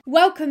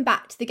Welcome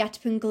back to the Get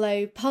Up and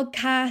Glow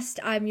podcast.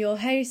 I'm your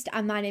host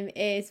and my name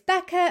is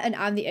Becca and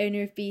I'm the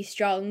owner of Be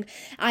Strong.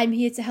 I'm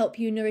here to help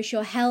you nourish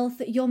your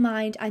health, your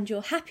mind and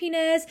your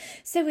happiness.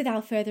 So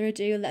without further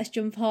ado, let's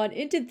jump on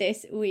into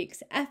this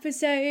week's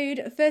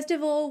episode. First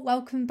of all,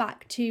 welcome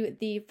back to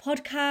the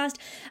podcast.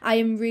 I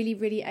am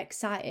really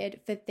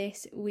excited for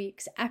this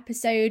week's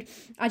episode.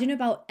 I don't know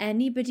about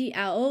anybody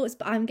else,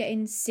 but I'm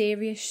getting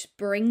serious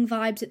spring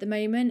vibes at the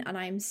moment and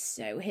I'm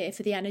so here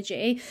for the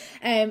energy.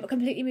 I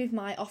completely moved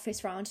my office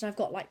round and I've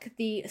got like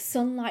the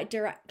sunlight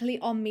directly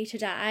on me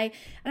today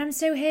and I'm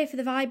so here for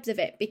the vibes of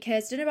it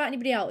because I don't know about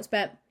anybody else,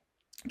 but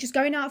just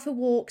going out for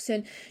walks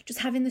and just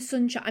having the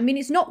sunshine. I mean,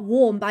 it's not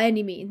warm by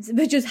any means,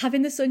 but just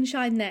having the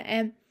sunshine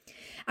there.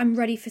 I'm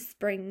ready for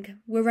spring.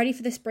 We're ready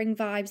for the spring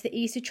vibes. The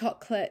Easter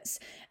chocolates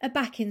are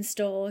back in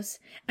stores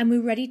and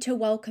we're ready to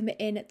welcome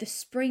in the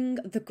spring,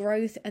 the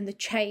growth and the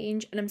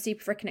change, and I'm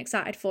super freaking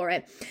excited for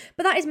it.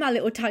 But that is my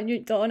little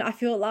tangent done. I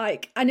feel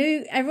like I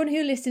know everyone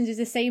who listens is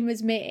the same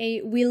as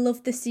me. We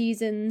love the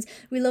seasons.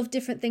 We love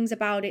different things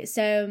about it.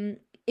 So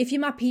if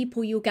you're my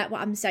people, you'll get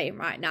what I'm saying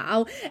right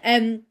now.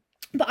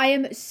 But I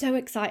am so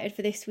excited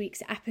for this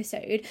week's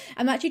episode.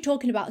 I'm actually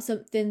talking about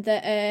something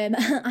that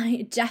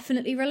I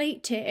definitely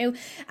relate to.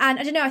 And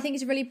I don't know, I think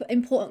it's a really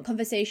important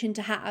conversation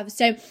to have.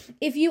 So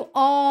if you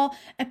are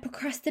a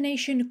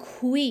procrastination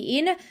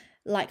queen,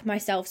 like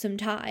myself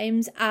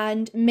sometimes,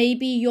 and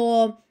maybe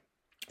you're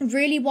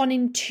really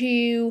wanting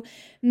to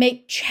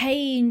make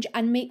change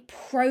and make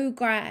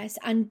progress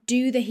and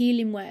do the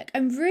healing work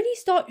and really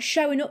start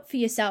showing up for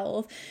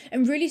yourself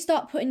and really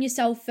start putting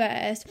yourself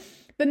first,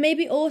 but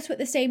maybe also at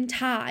the same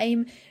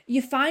time,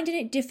 you're finding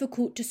it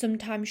difficult to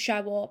sometimes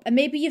show up. And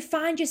maybe you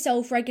find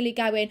yourself regularly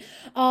going,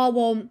 oh,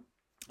 well,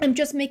 I'm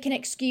just making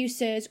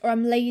excuses or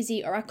I'm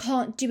lazy or I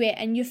can't do it.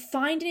 And you're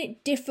finding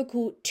it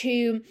difficult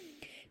to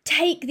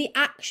take the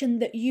action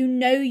that you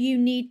know you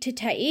need to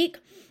take.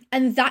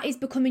 And that is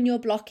becoming your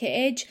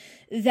blockage,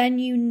 then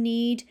you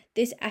need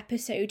this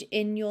episode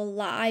in your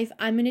life.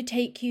 I'm going to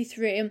take you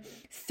through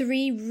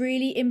 3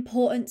 really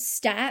important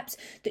steps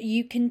that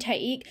you can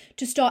take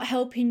to start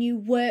helping you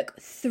work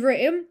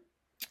through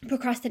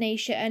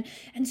procrastination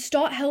and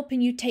start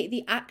helping you take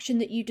the action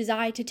that you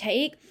desire to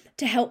take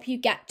to help you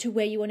get to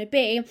where you want to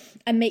be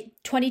and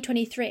make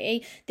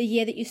 2023 the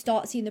year that you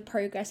start seeing the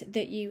progress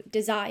that you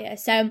desire.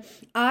 So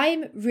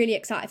I'm really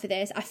excited for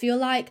this. I feel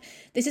like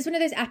this is one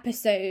of those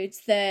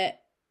episodes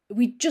that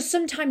we just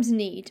sometimes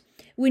need.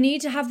 We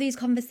need to have these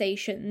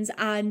conversations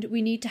and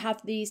we need to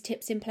have these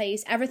tips in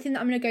place. Everything that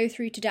I'm going to go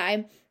through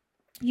today,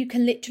 you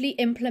can literally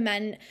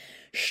implement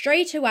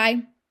straight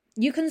away.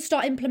 You can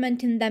start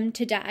implementing them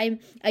today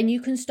and you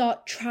can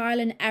start trial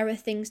and error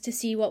things to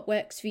see what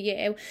works for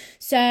you.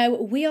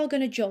 So we are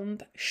going to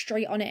jump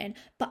straight on in.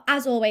 But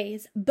as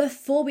always,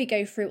 before we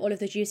go through all of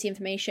the juicy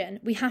information,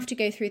 we have to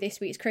go through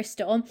this week's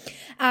crystal.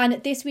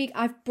 And this week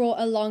I've brought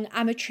along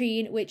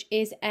ametrine, which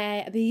is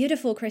a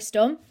beautiful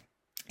crystal.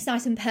 It's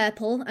nice and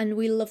purple and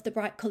we love the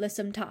bright colours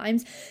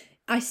sometimes.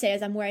 I say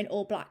as I'm wearing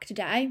all black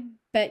today.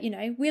 But, you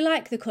know, we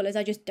like the colours,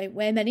 I just don't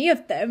wear many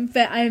of them.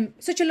 But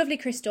such a lovely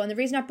crystal. And the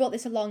reason I brought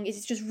this along is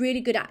it's just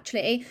really good,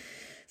 actually,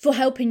 for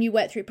helping you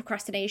work through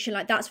procrastination.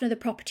 Like, that's one of the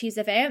properties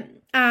of it.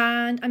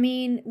 And, I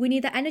mean, we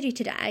need that energy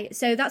today.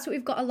 So that's what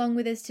we've got along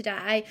with us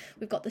today.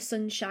 We've got the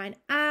sunshine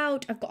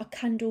out. I've got a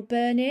candle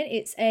burning.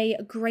 It's a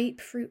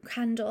grapefruit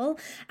candle.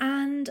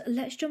 And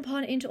let's jump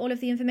on into all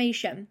of the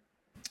information.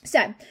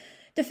 So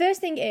the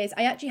first thing is,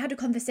 I actually had a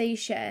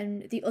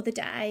conversation the other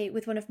day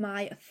with one of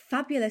my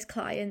fabulous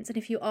clients. And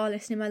if you are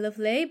listening, my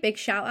lovely, big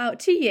shout out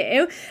to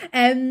you.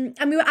 And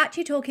we were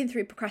actually talking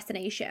through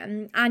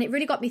procrastination and it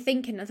really got me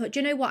thinking. I thought, do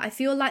you know what? I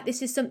feel like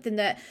this is something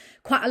that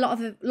quite a lot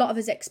of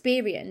us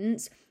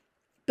experience,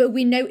 but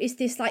we notice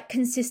this like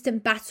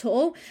consistent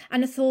battle.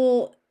 And I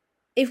thought,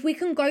 if we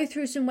can go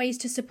through some ways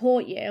to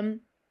support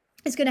you,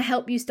 it's going to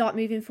help you start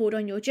moving forward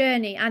on your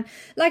journey. And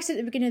like I said at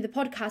the beginning of the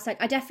podcast,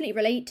 like I definitely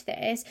relate to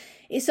this.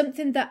 It's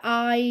something that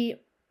I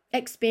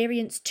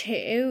experienced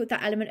too,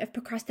 that element of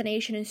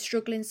procrastination and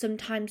struggling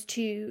sometimes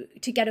to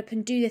get up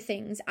and do the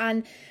things.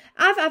 And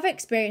I've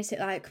experienced it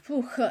like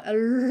a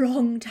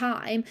long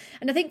time.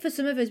 And I think for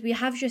some of us, we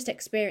have just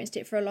experienced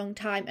it for a long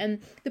time. And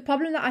the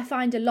problem that I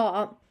find a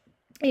lot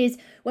is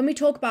when we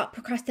talk about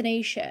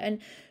procrastination,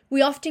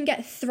 we often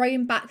get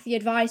thrown back the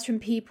advice from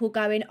people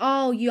going,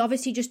 oh, you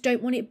obviously just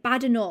don't want it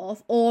bad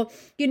enough, or,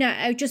 you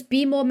know, just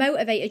be more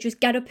motivated, just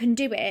get up and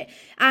do it.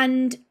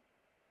 And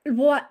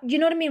what, you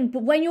know what I mean?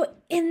 But when you're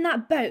in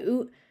that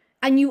boat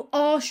and you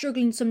are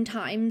struggling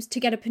sometimes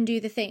to get up and do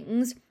the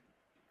things,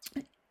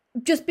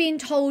 just being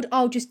told,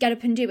 oh, just get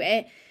up and do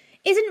it,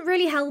 isn't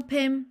really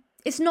helping.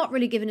 It's not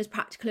really giving us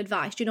practical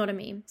advice, do you know what I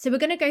mean? So we're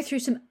going to go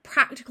through some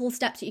practical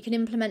steps that you can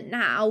implement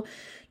now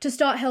to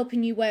start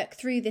helping you work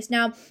through this.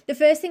 Now, the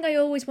first thing I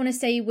always want to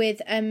say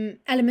with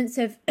elements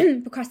of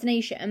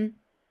procrastination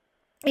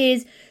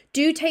is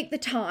do take the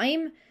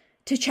time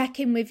to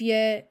check in with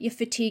your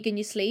fatigue and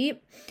your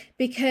sleep,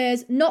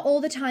 because not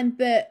all the time,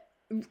 but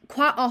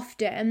quite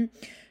often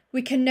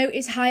We can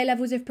notice higher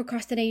levels of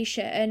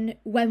procrastination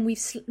when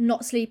we've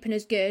not sleeping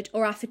as good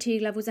or our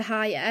fatigue levels are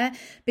higher,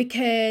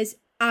 because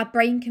our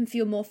brain can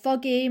feel more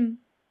foggy.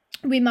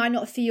 We might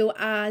not feel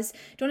as,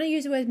 don't want to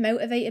use the word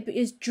motivated, but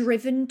as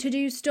driven to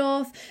do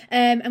stuff.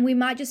 And we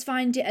might just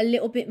find it a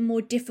little bit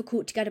more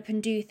difficult to get up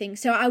and do things.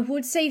 So I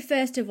would say,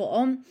 first of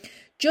all,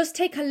 just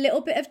take a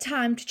little bit of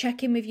time to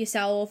check in with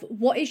yourself.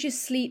 What is your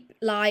sleep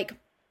like?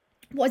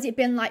 What has it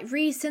been like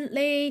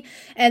recently?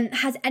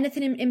 Has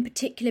anything in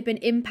particular been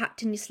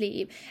impacting your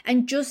sleep?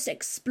 And just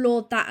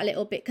explore that a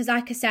little bit, because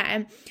like I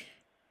said,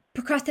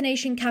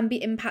 procrastination can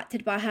be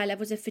impacted by high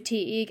levels of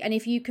fatigue. And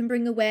if you can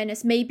bring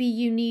awareness, maybe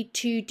you need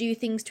to do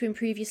things to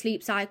improve your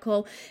sleep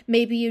cycle.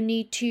 Maybe you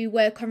need to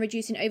work on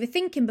reducing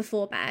overthinking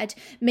before bed.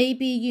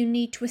 Maybe you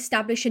need to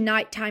establish a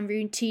nighttime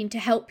routine to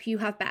help you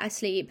have better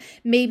sleep.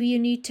 Maybe you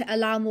need to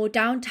allow more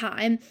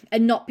downtime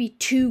and not be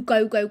too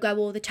go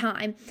all the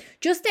time.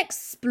 Just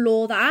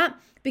explore that,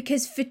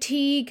 because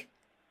fatigue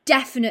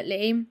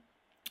definitely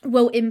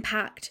will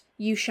impact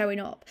you showing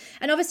up.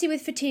 And obviously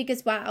with fatigue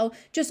as well,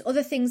 just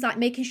other things like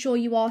making sure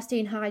you are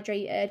staying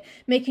hydrated,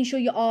 making sure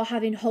you are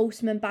having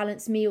wholesome and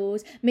balanced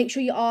meals, make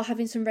sure you are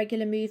having some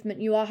regular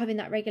movement, you are having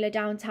that regular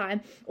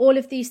downtime. All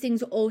of these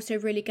things are also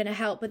really going to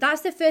help. But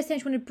that's the first thing I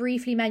just want to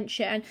briefly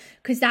mention,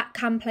 because that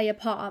can play a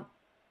part.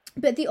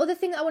 But the other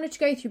thing that I wanted to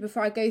go through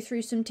before I go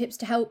through some tips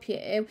to help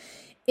you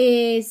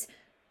is,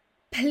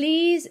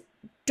 please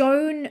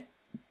don't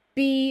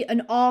be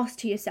an arse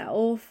to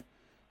yourself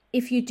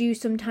if you do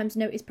sometimes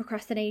notice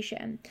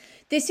procrastination.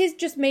 This is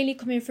just mainly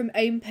coming from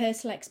own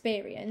personal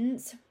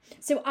experience.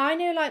 So I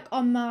know, like,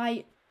 on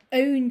my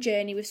own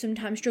journey with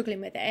sometimes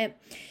struggling with it,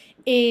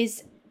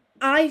 is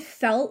I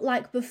felt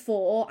like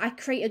before I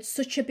created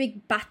such a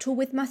big battle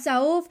with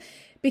myself,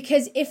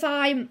 because if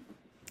I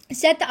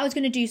said that I was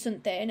going to do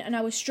something and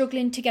I was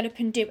struggling to get up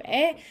and do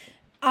it,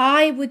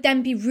 I would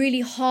then be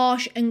really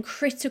harsh and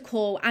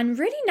critical and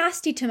really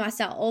nasty to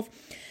myself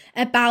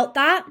about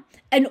that.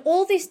 And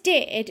all this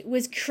did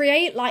was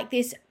create like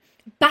this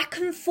back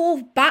and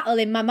forth battle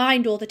in my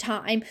mind all the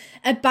time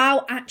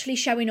about actually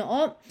showing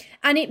up.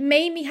 And it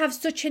made me have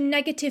such a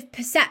negative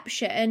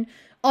perception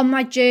on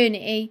my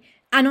journey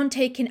and on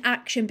taking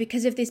action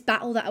because of this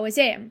battle that I was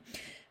in.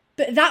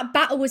 But that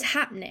battle was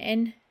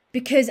happening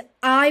because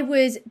I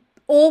was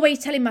always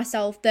telling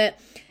myself that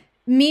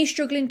me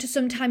struggling to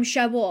sometimes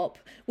show up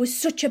was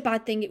such a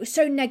bad thing. It was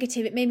so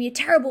negative. It made me a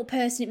terrible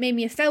person. It made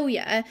me a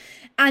failure.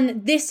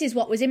 And this is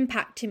what was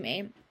impacting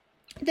me.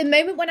 The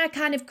moment when I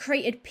kind of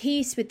created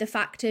peace with the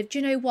fact of, do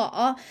you know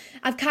what?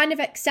 I've kind of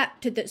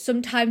accepted that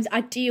sometimes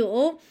I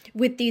deal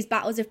with these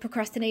battles of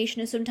procrastination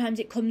and sometimes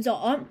it comes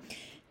on.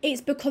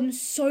 It's become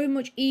so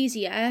much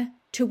easier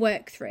to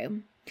work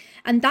through.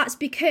 And that's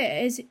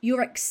because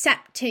you're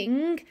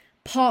accepting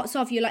parts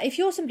of you. Like if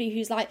you're somebody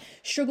who's like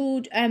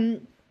struggled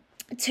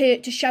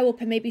to show up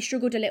and maybe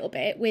struggled a little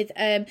bit with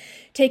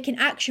taking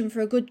action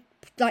for a good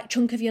like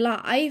chunk of your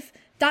life,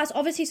 that's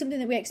obviously something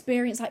that we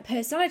experience like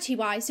personality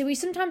wise. So we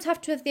sometimes have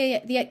to have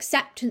the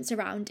acceptance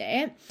around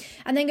it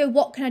and then go,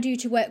 what can I do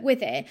to work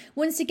with it?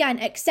 Once again,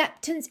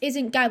 acceptance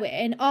isn't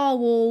going, oh,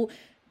 well,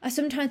 I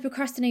sometimes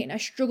procrastinate and I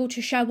struggle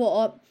to show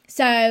up,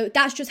 so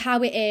that's just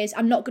how it is.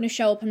 I'm not going to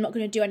show up. I'm not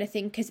going to do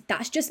anything because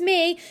that's just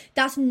me.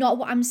 That's not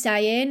what I'm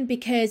saying,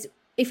 because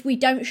if we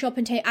don't show up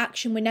and take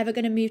action, we're never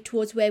going to move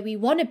towards where we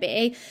want to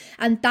be.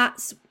 And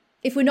that's,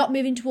 if we're not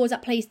moving towards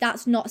that place,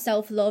 that's not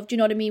self-love. Do you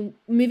know what I mean?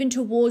 Moving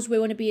towards where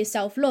we want to be is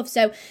self-love.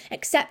 So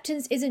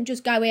acceptance isn't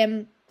just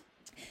going,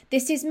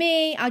 this is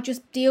me, I'll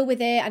just deal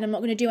with it and I'm not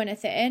going to do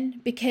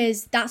anything,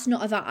 because that's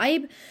not a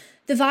vibe.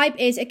 The vibe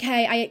is,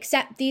 okay, I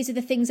accept these are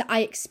the things that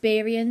I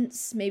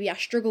experience, maybe I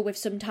struggle with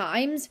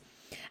sometimes,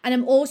 and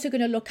I'm also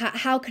going to look at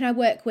how can I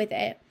work with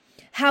it?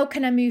 How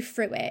can I move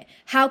through it?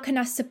 How can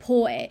I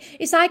support it?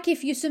 It's like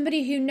if you're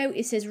somebody who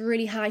notices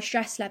really high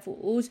stress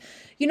levels,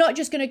 you're not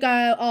just going to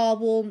go, oh,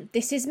 well,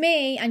 this is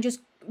me, and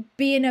just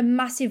be in a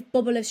massive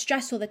bubble of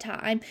stress all the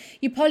time.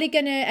 You're probably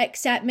going to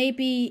accept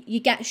maybe you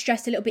get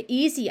stressed a little bit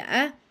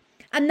easier,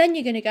 and then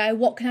you're going to go,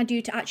 what can I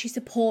do to actually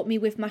support me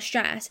with my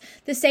stress?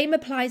 The same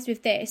applies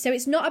with this. So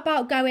it's not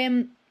about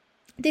going,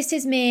 this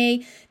is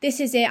me,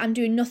 this is it, I'm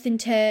doing nothing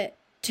to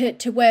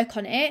work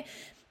on it,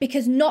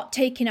 because not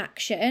taking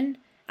action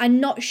and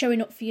not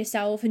showing up for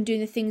yourself and doing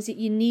the things that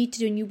you need to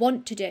do and you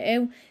want to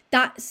do,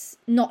 that's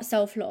not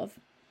self-love.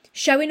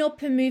 Showing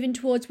up and moving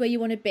towards where you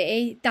want to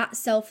be, that's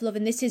self-love.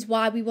 And this is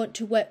why we want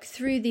to work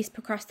through this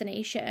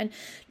procrastination,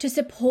 to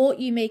support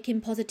you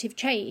making positive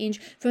change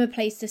from a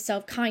place of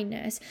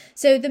self-kindness.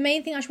 So the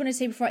main thing I just want to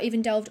say before I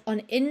even delved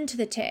on into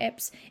the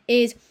tips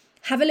is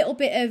have a little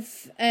bit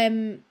of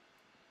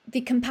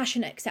the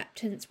compassion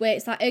acceptance, where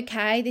it's like,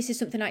 okay, this is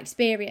something I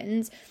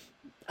experience,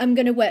 I'm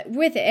going to work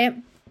with it,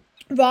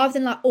 rather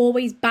than like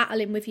always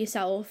battling with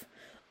yourself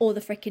all the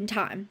freaking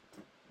time.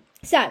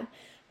 So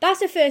that's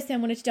the first thing I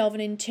wanted to delve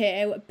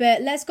into,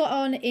 but let's go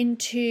on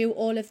into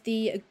all of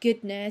the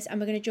goodness, and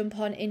we're going to jump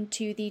on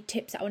into the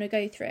tips that I want to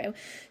go through.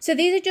 So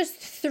these are just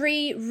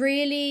 3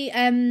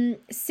 really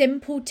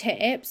simple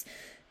tips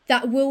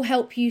that will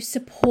help you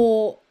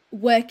support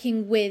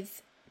working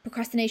with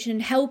procrastination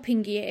and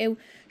helping you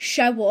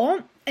show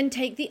up and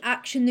take the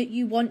action that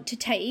you want to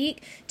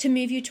take to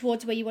move you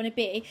towards where you want to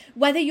be.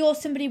 Whether you're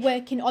somebody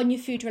working on your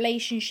food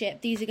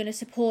relationship, these are going to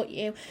support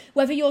you.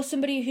 Whether you're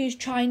somebody who's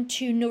trying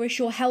to nourish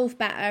your health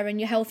better and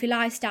your healthy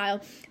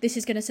lifestyle, this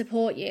is going to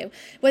support you.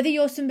 Whether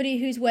you're somebody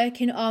who's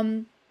working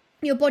on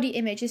your body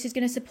image, this is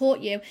going to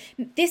support you.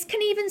 This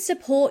can even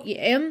support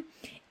you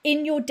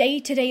in your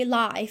day-to-day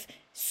life,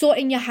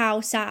 sorting your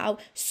house out,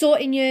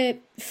 sorting your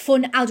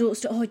fun adult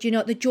stuff. Oh, do you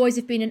know the joys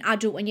of being an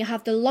adult when you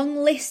have the long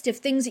list of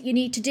things that you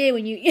need to do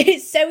and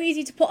it's so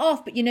easy to put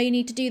off, but you know you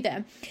need to do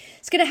them.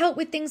 It's going to help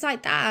with things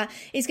like that.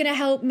 It's going to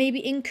help maybe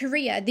in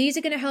career. These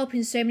are going to help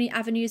in so many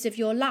avenues of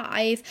your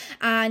life,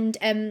 and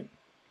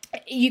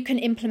you can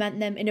implement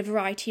them in a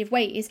variety of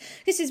ways.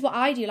 This is what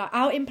I do. Like,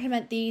 I'll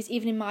implement these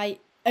even in my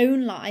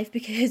own life,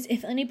 because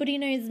if anybody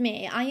knows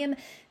me, I am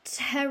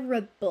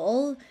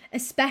terrible,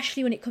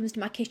 especially when it comes to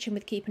my kitchen,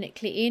 with keeping it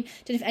clean.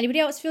 Don't know if anybody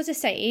else feels the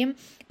same,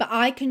 but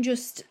I can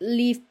just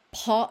leave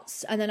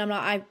pots and then I'm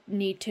like, I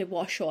need to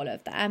wash all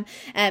of them,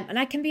 and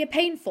I can be a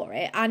pain for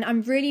it, and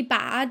I'm really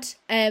bad.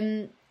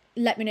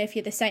 Let me know if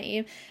you're the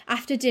same.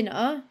 After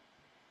dinner,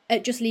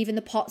 at just leaving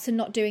the pots and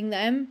not doing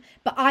them.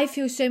 But I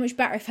feel so much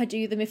better if I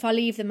do them. If I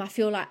leave them, I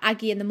feel like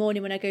Aggie in the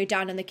morning when I go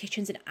down and the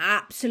kitchen's an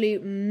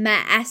absolute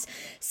mess.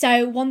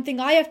 So one thing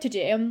I have to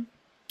do,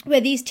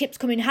 where these tips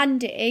come in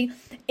handy,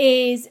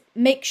 is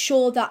make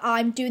sure that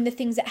I'm doing the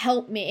things that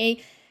help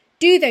me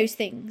do those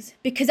things.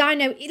 Because I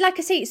know, like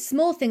I say, it's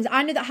small things.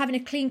 I know that having a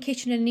clean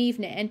kitchen in an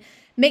evening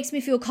makes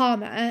me feel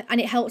calmer, and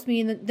it helps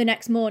me in the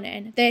next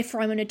morning. Therefore,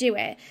 I'm going to do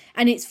it.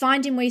 And it's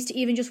finding ways to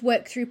even just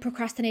work through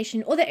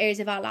procrastination in other areas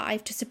of our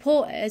life to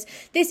support us.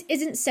 This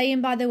isn't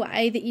saying, by the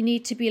way, that you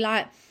need to be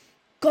like,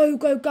 go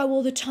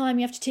all the time.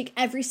 You have to tick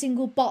every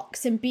single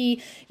box and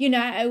be,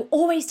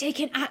 always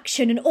taking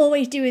action and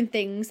always doing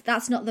things.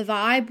 That's not the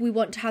vibe. We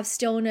want to have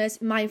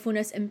stillness,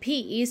 mindfulness, and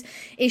peace.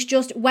 It's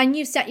just when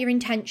you set your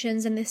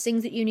intentions and the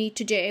things that you need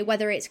to do,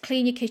 whether it's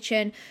clean your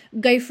kitchen,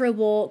 go for a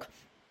walk,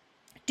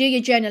 do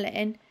your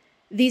journaling,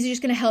 these are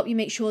just going to help you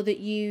make sure that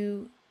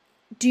you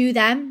do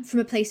them from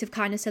a place of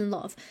kindness and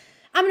love.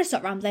 I'm going to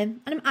stop rambling,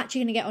 and I'm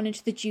actually going to get on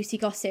into the juicy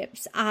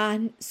gossips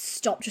and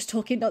stop just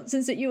talking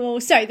nonsense at you all.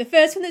 So the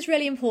first one that's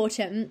really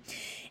important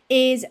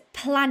is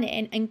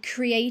planning and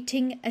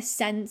creating a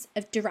sense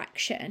of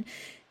direction.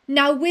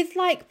 Now, with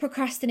like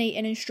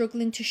procrastinating and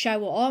struggling to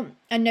show up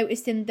and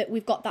noticing that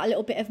we've got that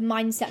little bit of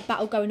mindset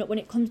battle going up when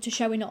it comes to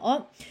showing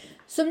up,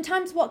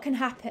 sometimes what can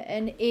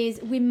happen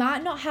is we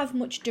might not have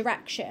much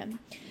direction.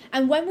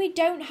 And when we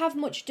don't have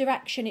much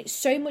direction, it's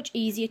so much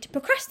easier to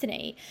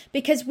procrastinate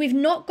because we've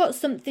not got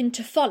something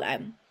to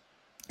follow.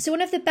 So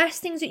one of the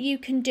best things that you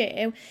can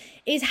do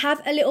is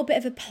have a little bit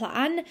of a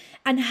plan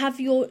and have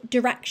your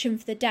direction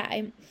for the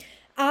day.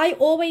 I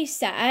always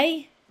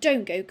say,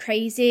 don't go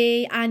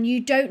crazy, and you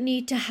don't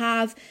need to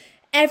have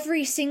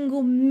every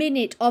single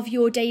minute of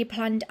your day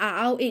planned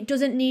out. It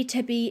doesn't need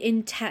to be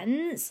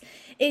intense.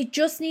 It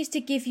just needs to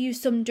give you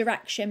some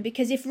direction,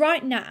 because if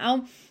right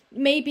now,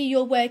 maybe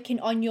you're working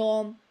on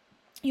your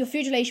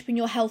food relationship and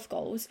your health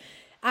goals,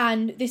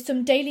 and there's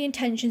some daily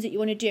intentions that you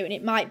want to do, and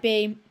it might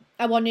be,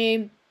 I want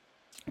to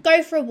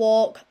go for a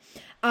walk,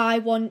 I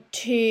want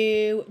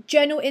to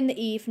journal in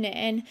the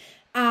evening,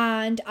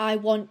 and I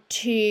want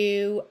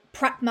to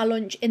prep my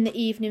lunch in the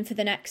evening for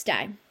the next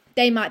day.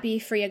 They might be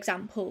 3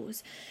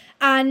 examples.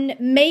 And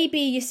maybe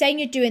you're saying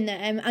you're doing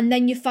them, and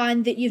then you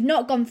find that you've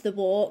not gone for the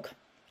walk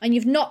and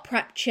you've not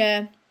prepped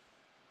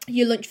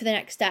your lunch for the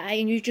next day,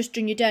 and you've just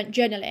done your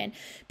journaling,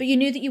 but you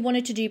knew that you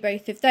wanted to do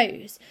both of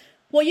those.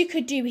 What you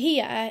could do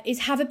here is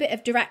have a bit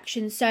of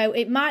direction. So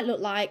it might look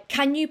like,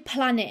 can you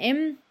plan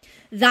in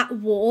that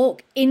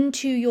walk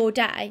into your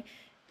day?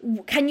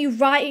 Can you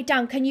write it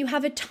down? Can you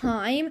have a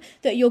time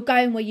that you're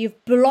going where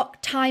you've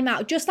blocked time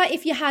out? Just like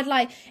if you had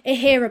like a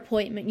hair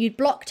appointment, you'd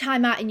block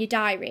time out in your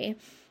diary.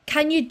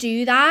 Can you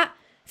do that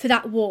for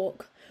that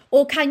walk?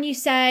 Or can you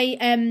say,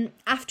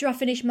 after I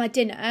finish my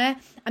dinner,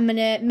 I'm going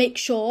to make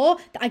sure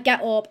that I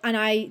get up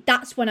and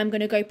that's when I'm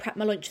going to go prep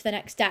my lunch for the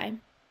next day.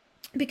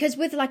 Because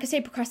with, like I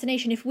say,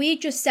 procrastination, if we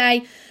just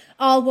say,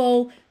 oh,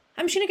 well,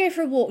 I'm just going to go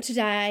for a walk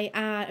today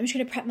and I'm just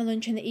going to prep my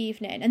lunch in the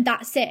evening, and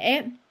that's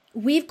it,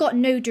 we've got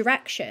no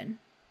direction.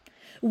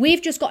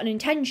 We've just got an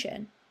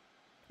intention,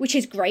 which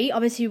is great.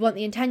 Obviously, we want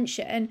the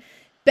intention,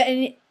 but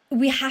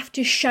we have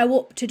to show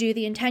up to do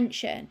the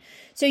intention.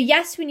 So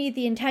yes, we need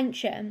the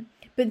intention,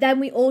 but then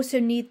we also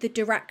need the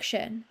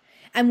direction,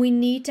 and we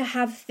need to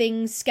have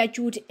things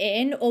scheduled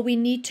in, or we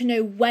need to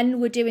know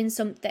when we're doing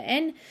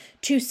something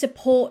to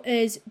support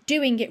us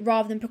doing it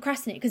rather than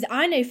procrastinate. Because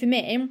I know for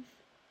me,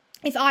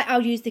 if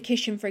I'll use the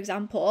kitchen, for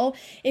example,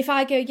 if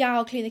I go, yeah,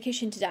 I'll clean the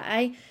kitchen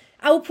today,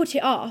 I will put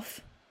it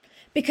off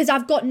because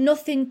I've got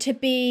nothing to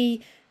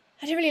be,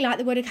 I don't really like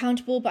the word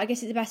accountable, but I guess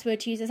it's the best word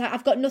to use. It's like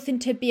I've got nothing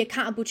to be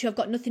accountable to. I've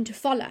got nothing to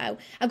follow.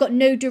 I've got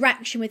no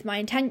direction with my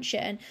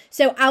intention.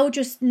 So I'll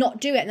just not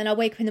do it. And then I'll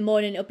wake up in the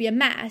morning and it'll be a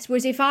mess.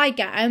 Whereas if I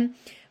go,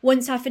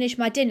 once I finish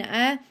my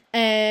dinner,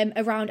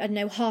 around, I don't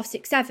know,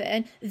 6:30,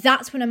 7,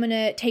 that's when I'm going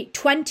to take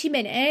 20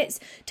 minutes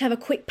to have a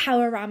quick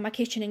power around my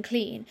kitchen and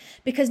clean.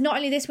 Because not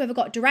only this, we've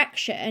got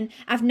direction,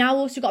 I've now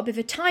also got a bit of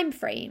a time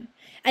frame.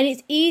 And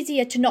it's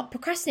easier to not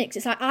procrastinate, because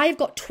it's like, I've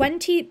got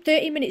 20,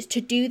 30 minutes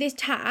to do this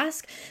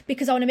task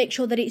because I want to make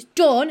sure that it's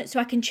done so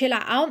I can chill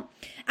out.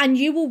 And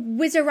you will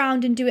whiz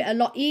around and do it a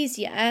lot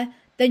easier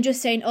than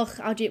just saying, oh,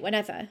 I'll do it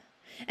whenever.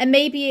 And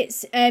maybe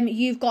it's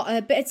you've got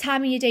a bit of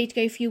time in your day to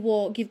go for your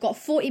walk. You've got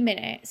 40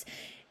 minutes.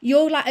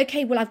 You're like,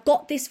 okay, well, I've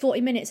got this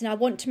 40 minutes and I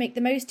want to make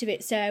the most of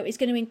it. So it's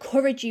going to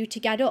encourage you to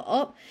get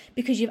up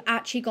because you've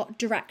actually got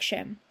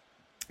direction.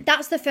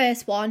 That's the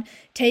first one.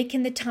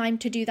 Taking the time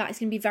to do that is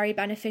going to be very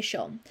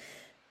beneficial.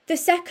 The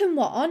second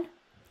one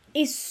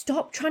is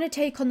stop trying to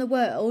take on the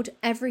world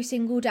every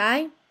single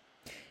day.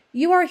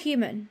 You are a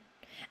human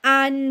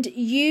and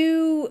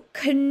you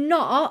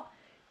cannot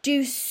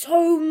do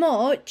so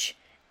much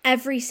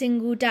every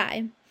single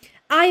day.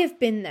 I have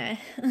been there.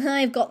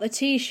 I have got the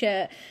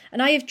t-shirt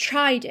and I have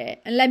tried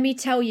it. And let me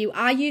tell you,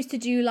 I used to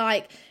do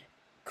like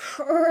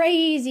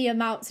crazy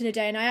amounts in a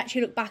day, and I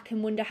actually look back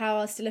and wonder how I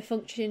was still a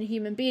functioning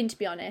human being, to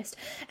be honest.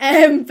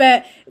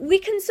 But we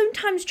can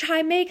sometimes try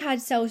and make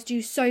ourselves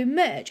do so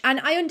much. And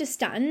I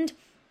understand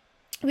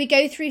we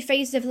go through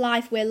phases of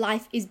life where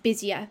life is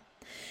busier.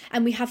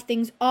 And we have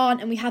things on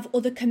and we have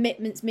other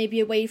commitments maybe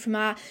away from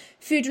our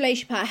food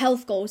relationship, our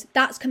health goals.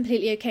 That's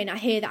completely okay. And I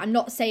hear that. I'm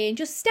not saying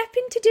just step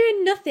into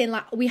doing nothing.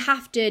 Like, we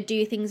have to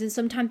do things and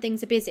sometimes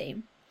things are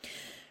busy.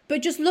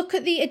 But just look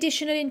at the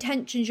additional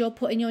intentions you're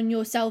putting on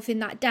yourself in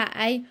that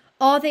day.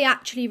 Are they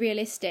actually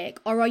realistic,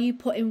 or are you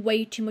putting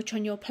way too much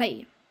on your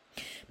plate?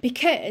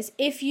 Because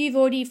if you've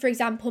already, for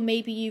example,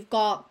 maybe you've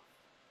got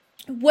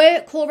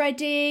work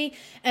already,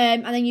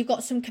 and then you've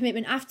got some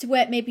commitment after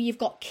work, maybe you've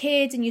got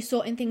kids and you're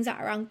sorting things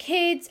out around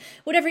kids,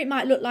 whatever it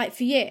might look like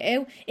for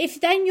you. If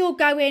then you're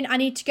going, I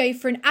need to go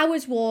for an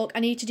hour's walk,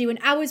 I need to do an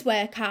hour's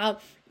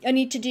workout, I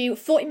need to do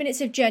 40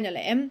 minutes of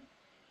journaling,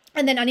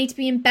 and then I need to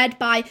be in bed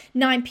by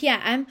 9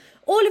 p.m,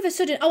 all of a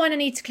sudden, oh, and I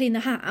need to clean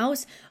the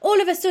house, all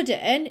of a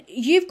sudden,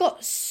 you've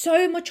got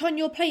so much on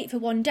your plate for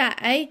one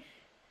day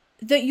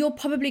that you're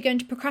probably going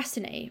to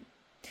procrastinate,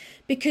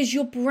 because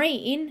your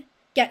brain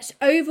gets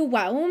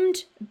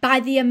overwhelmed by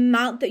the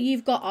amount that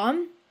you've got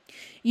on.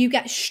 You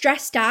get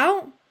stressed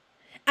out,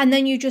 and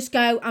then you just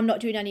go, I'm not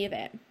doing any of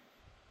it.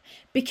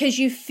 Because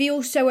you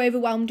feel so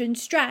overwhelmed and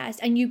stressed,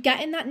 and you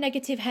get in that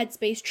negative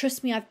headspace.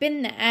 Trust me, I've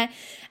been there.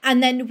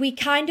 And then we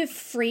kind of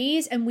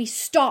freeze and we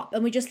stop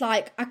and we're just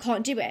like, I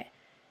can't do it.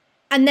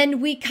 And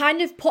then we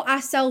kind of put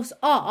ourselves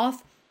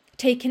off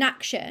taking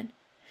action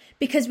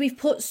because we've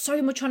put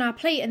so much on our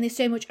plate and there's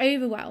so much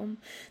overwhelm.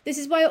 This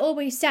is why I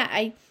always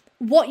say,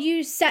 what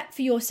you set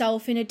for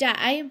yourself in a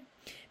day,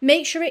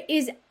 make sure it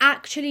is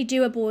actually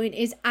doable and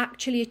is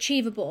actually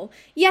achievable.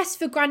 Yes,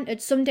 for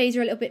granted, some days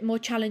are a little bit more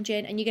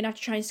challenging and you're going to have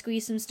to try and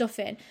squeeze some stuff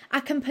in.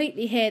 I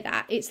completely hear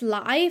that. It's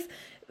life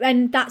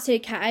and that's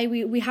okay.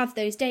 We have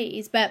those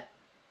days, but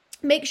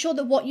make sure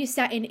that what you're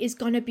setting is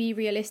going to be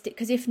realistic,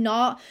 because if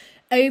not,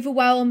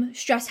 overwhelm,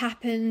 stress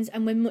happens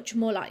and we're much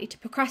more likely to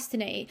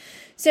procrastinate.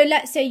 So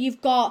let's say you've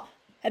got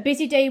a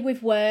busy day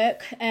with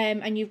work,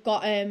 and you've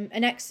got a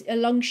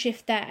long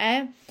shift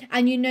there,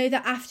 and you know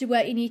that after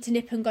work you need to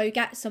nip and go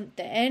get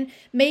something.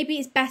 Maybe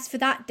it's best for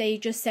that day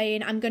just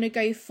saying, I'm going to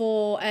go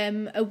for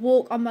a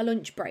walk on my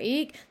lunch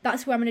break.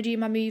 That's where I'm going to do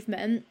my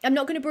movement. I'm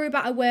not going to worry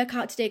about a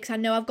workout today because I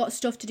know I've got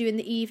stuff to do in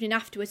the evening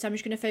afterwards, so I'm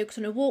just going to focus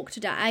on a walk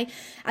today,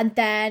 and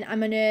then I'm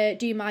going to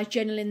do my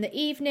journal in the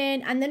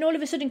evening. And then all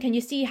of a sudden, can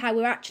you see how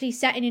we're actually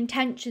setting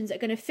intentions that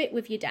are going to fit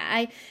with your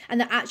day and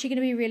they're actually going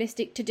to be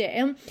realistic to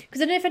do? Because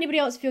I don't know if anybody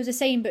else feels the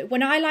same, but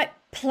when I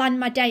plan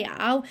my day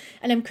out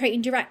and I'm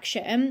creating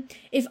direction,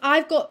 if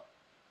I've got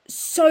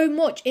so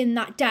much in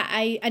that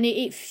day and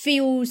it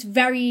feels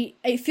very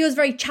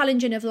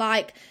challenging of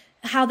like,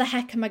 how the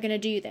heck am I going to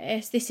do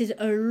this? This is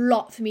a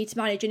lot for me to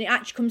manage, and it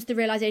actually comes to the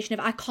realization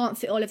of I can't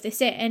fit all of this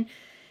in.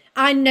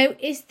 I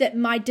notice that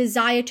my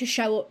desire to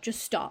show up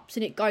just stops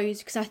and it goes,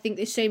 because I think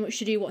there's so much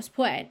to do, what's the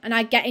point? And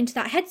I get into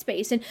that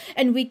headspace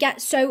and we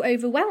get so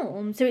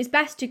overwhelmed. So it's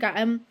best to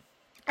go,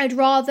 I'd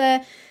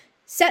rather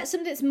set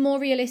something that's more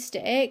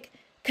realistic,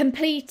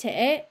 complete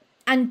it,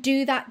 and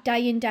do that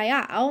day in, day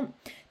out,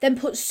 then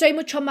put so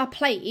much on my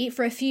plate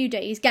for a few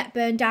days, get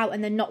burned out,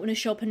 and then not want to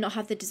show up and not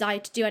have the desire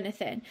to do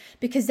anything,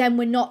 because then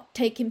we're not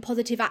taking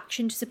positive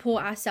action to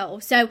support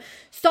ourselves. So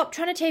stop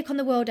trying to take on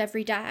the world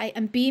every day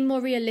and be more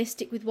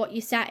realistic with what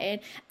you're setting.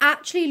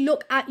 Actually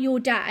look at your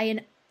day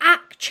and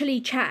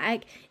actually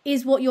check,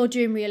 is what you're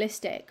doing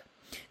realistic?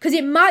 Because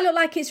it might look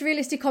like it's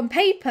realistic on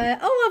paper.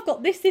 Oh, I've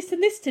got this,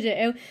 and this to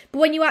do. But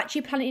when you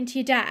actually plan it into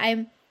your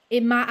day,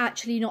 it might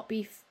actually not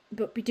be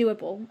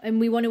doable. And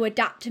we want to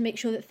adapt to make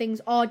sure that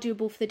things are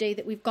doable for the day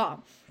that we've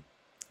got.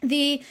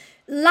 The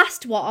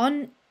last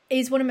one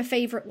is one of my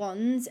favourite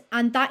ones.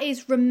 And that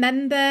is,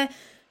 remember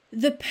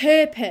the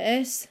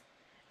purpose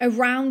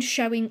around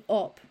showing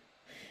up.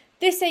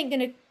 This ain't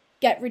going to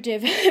get rid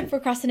of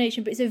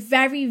procrastination, but it's a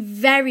very,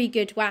 very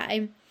good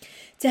way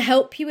to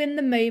help you in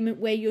the moment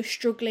where you're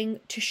struggling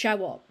to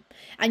show up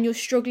and you're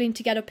struggling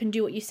to get up and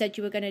do what you said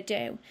you were going to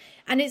do.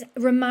 And it's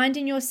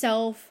reminding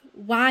yourself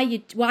why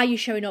you're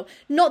showing up,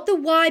 not the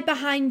why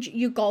behind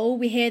your goal.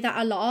 We hear that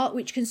a lot,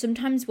 which can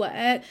sometimes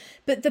work,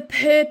 but the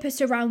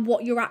purpose around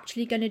what you're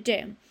actually going to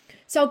do.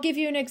 So I'll give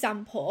you an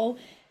example.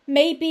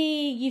 Maybe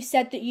you've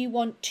said that you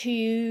want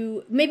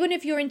to, maybe one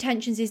of your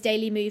intentions is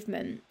daily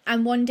movement,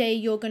 and one day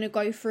you're going to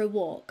go for a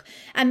walk,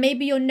 and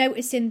maybe you're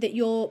noticing that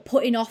you're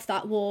putting off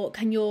that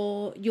walk and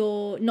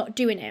you're not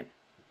doing it.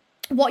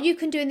 What you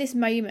can do in this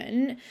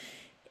moment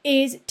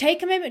is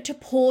take a moment to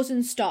pause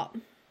and stop.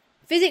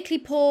 Physically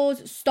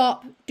pause,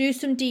 stop, do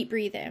some deep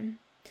breathing.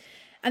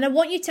 And I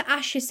want you to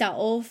ask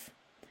yourself,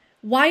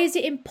 why is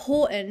it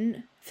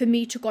important for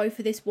me to go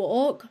for this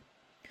walk?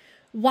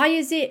 Why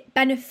is it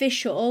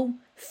beneficial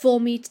for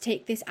me to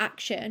take this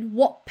action?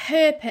 What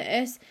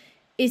purpose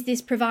is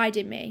this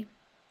providing me?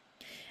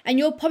 And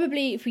you'll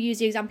probably, if we use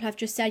the example I've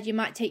just said, you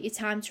might take your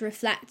time to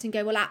reflect and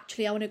go, well,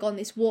 actually, I want to go on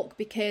this walk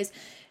because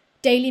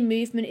daily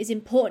movement is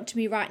important to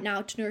me right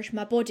now to nourish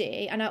my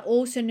body. And I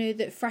also know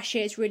that fresh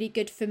air is really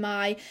good for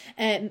my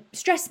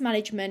stress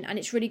management, and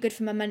it's really good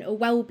for my mental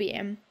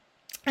well-being.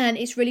 And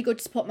it's really good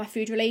to support my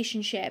food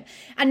relationship.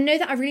 And I know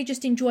that I really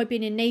just enjoy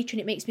being in nature,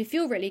 and it makes me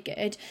feel really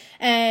good.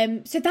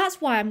 So that's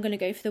why I'm going to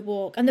go for the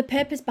walk. And the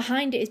purpose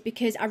behind it is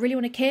because I really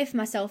want to care for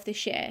myself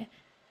this year.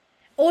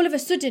 All of a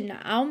sudden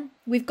now,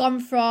 we've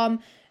gone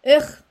from,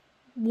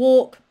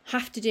 walk,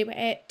 have to do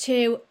it,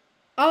 to,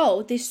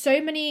 there's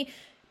so many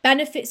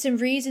benefits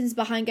and reasons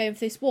behind going for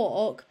this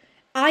walk.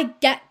 I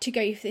get to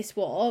go for this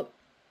walk.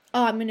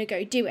 I'm going to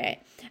go do it.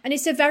 And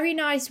it's a very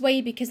nice way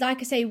because, like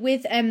I say,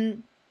 with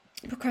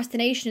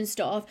procrastination and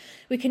stuff,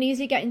 we can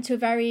easily get into a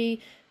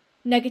very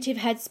negative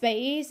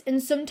headspace,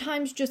 and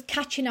sometimes just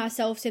catching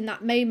ourselves in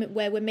that moment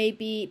where we're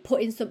maybe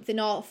putting something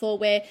off, or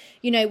we're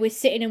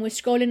sitting and we're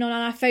scrolling on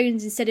our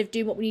phones instead of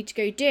doing what we need to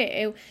go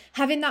do.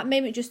 Having that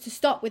moment just to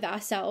stop with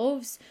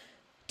ourselves,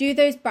 do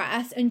those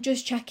breaths and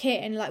just check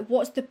in, like,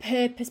 what's the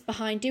purpose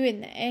behind doing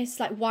this?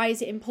 Like, why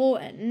is it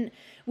important?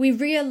 We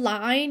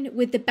realign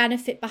with the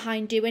benefit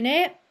behind doing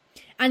it.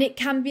 And it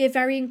can be a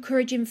very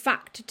encouraging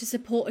factor to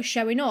support us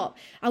showing up.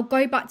 I'll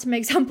go back to my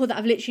example that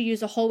I've literally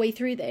used the whole way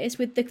through this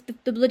with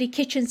the bloody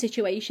kitchen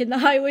situation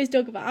that I always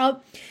talk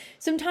about.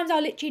 Sometimes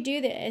I'll literally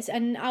do this,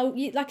 and I'll,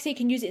 like I say, you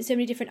can use it in so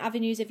many different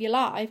avenues of your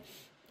life.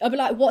 I'll be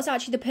like, what's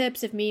actually the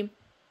purpose of me,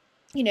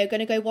 going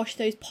to go wash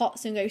those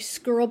pots and go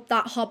scrub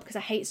that hob, because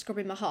I hate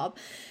scrubbing my hob.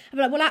 I'll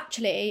be like, well,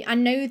 actually, I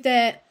know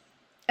that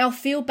I'll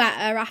feel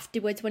better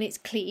afterwards when it's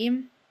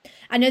clean.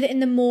 I know that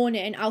in the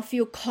morning I'll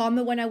feel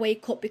calmer when I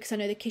wake up because I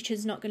know the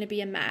kitchen's not going to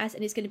be a mess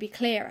and it's going to be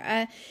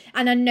clearer.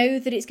 And I know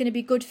that it's going to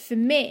be good for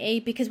me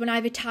because when I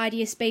have a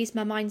tidier space,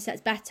 my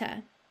mindset's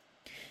better.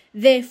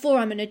 Therefore,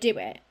 I'm going to do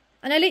it.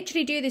 And I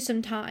literally do this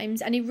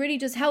sometimes, and it really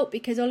does help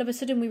because all of a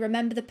sudden we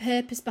remember the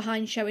purpose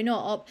behind showing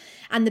up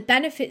and the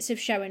benefits of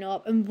showing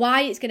up and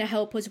why it's going to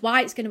help us,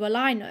 why it's going to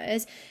align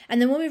us.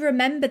 And then when we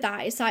remember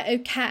that, it's like,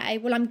 okay,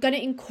 well, I'm going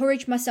to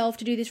encourage myself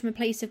to do this from a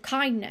place of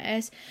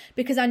kindness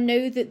because I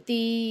know that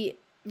the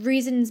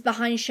reasons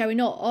behind showing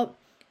up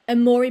are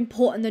more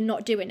important than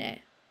not doing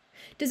it.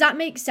 Does that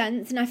make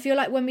sense? And I feel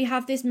like when we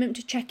have this moment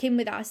to check in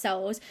with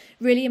ourselves,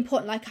 really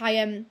important, like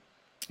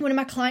one of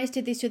my clients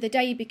did this the other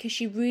day because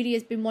she really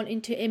has been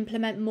wanting to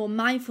implement more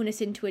mindfulness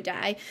into her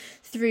day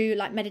through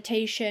like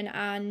meditation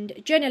and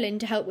journaling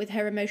to help with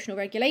her emotional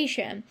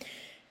regulation.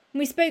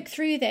 We spoke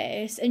through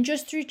this, and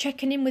just through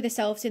checking in with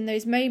herself in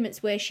those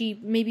moments where she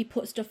maybe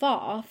put stuff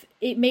off,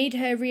 it made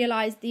her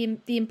realise the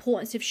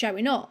importance of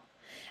showing up.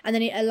 And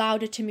then it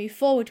allowed her to move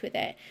forward with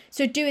it.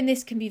 So doing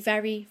this can be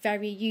very,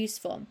 very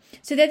useful.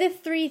 So they're the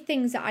 3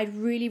 things that I'd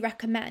really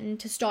recommend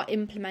to start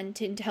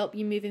implementing to help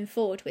you moving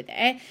forward with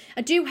it.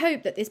 I do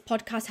hope that this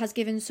podcast has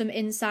given some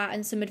insight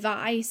and some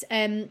advice.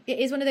 It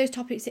is one of those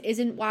topics that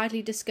isn't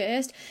widely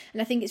discussed.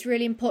 And I think it's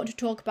really important to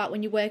talk about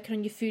when you're working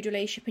on your food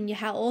relationship and your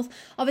health.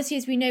 Obviously,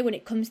 as we know, when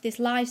it comes to this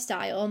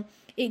lifestyle,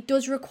 it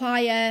does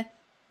require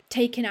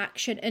taking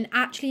action and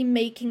actually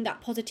making that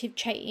positive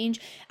change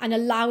and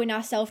allowing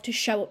ourselves to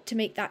show up to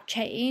make that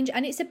change.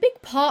 And it's a big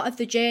part of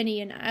the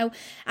journey, and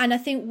I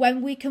think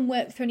when we can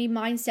work through any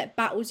mindset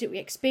battles that we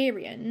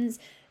experience,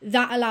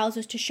 that allows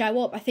us to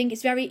show up. I think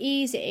it's very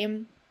easy,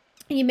 and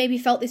you maybe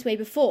felt this way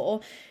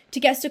before, to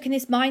get stuck in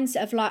this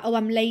mindset of like, oh,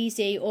 I'm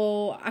lazy,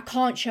 or I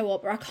can't show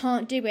up, or I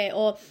can't do it,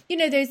 or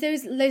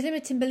those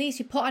limiting beliefs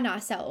we put on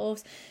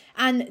ourselves,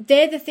 and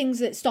they're the things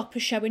that stop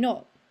us showing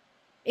up.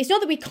 It's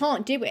not that we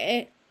can't do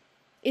it.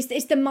 It's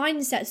the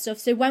mindset stuff.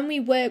 So when we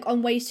work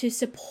on ways to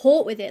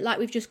support with it, like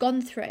we've just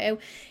gone through,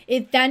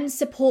 it then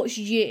supports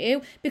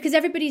you because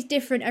everybody's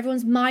different.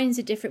 Everyone's minds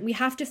are different. We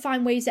have to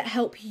find ways that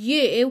help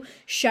you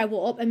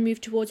show up and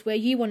move towards where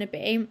you want to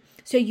be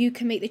so you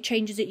can make the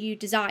changes that you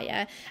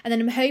desire. And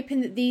then I'm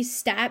hoping that these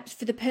steps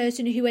for the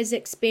person who is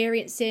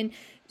experiencing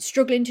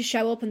struggling to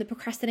show up and the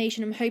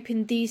procrastination, I'm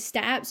hoping these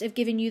steps have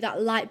given you that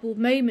light bulb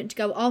moment to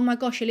go, oh my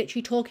gosh, you're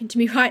literally talking to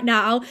me right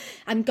now.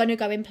 I'm going to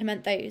go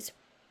implement those.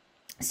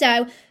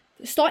 So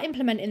start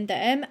implementing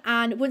them.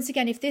 And once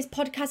again, if this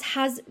podcast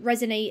has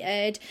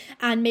resonated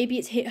and maybe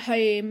it's hit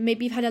home,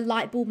 maybe you've had a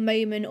light bulb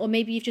moment, or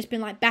maybe you've just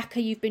been like,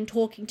 Becca, you've been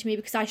talking to me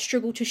because I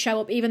struggle to show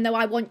up even though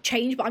I want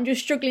change, but I'm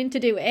just struggling to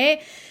do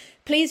it.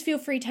 Please feel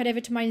free to head over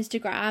to my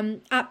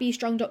Instagram at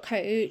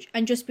bestrong.coach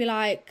and just be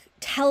like,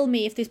 tell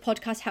me if this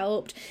podcast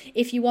helped,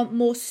 if you want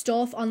more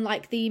stuff on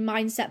like the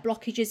mindset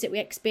blockages that we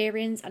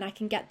experience, and I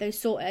can get those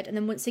sorted. And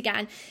then once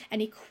again,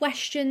 any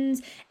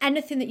questions,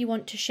 anything that you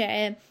want to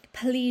share,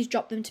 please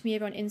drop them to me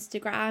over on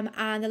Instagram.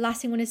 And the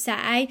last thing I want to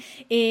say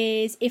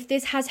is, if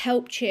this has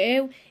helped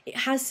you, it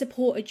has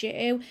supported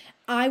you,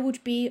 I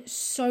would be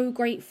so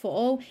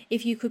grateful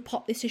if you could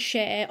pop this a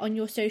share on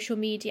your social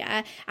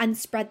media and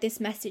spread this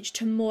message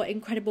to more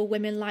incredible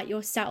women like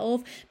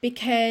yourself,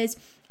 because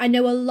I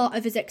know a lot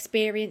of us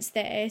experience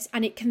this,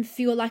 and it can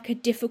feel like a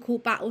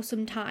difficult battle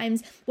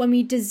sometimes when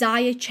we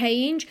desire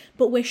change,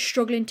 but we're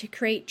struggling to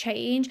create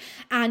change.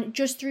 And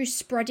just through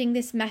spreading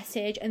this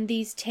message and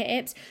these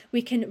tips,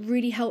 we can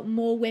really help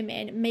more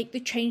women make the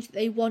change that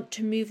they want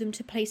to move them to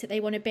the place that they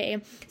want to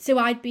be. So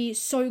I'd be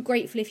so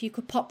grateful if you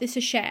could pop this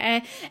a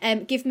share,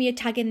 give me a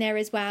tag in there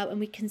as well, and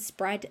we can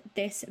spread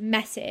this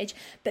message.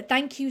 But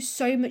thank you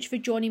so much for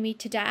joining me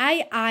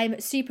today.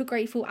 I'm super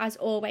grateful as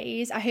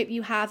always. I hope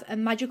you have a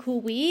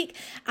magical week,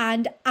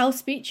 and I'll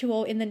speak to you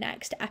all in the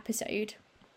next episode.